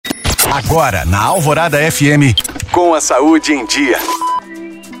Agora, na Alvorada FM, com a Saúde em Dia.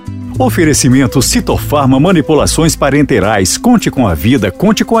 Oferecimento Citofarma Manipulações Parenterais. Conte com a vida,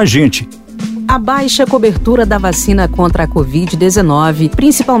 conte com a gente. A baixa cobertura da vacina contra a Covid-19,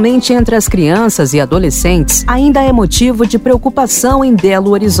 principalmente entre as crianças e adolescentes, ainda é motivo de preocupação em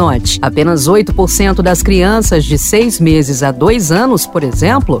Belo Horizonte. Apenas 8% das crianças de 6 meses a 2 anos, por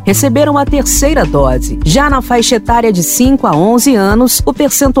exemplo, receberam a terceira dose. Já na faixa etária de 5 a 11 anos, o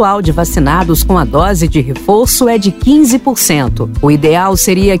percentual de vacinados com a dose de reforço é de 15%. O ideal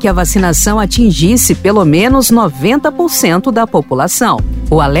seria que a vacinação atingisse pelo menos 90% da população.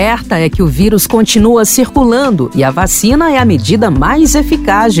 O alerta é que o vírus continua circulando e a vacina é a medida mais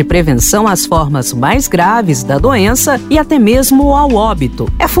eficaz de prevenção às formas mais graves da doença e até mesmo ao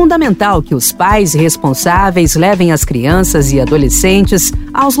óbito. É fundamental que os pais responsáveis levem as crianças e adolescentes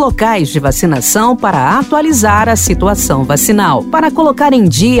aos locais de vacinação para atualizar a situação vacinal. Para colocar em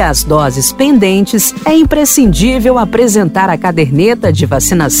dia as doses pendentes, é imprescindível apresentar a caderneta de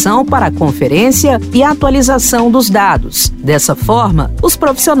vacinação para a conferência e atualização dos dados. Dessa forma, os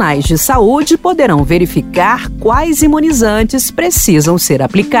profissionais de saúde poderão verificar quais imunizantes precisam ser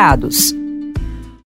aplicados.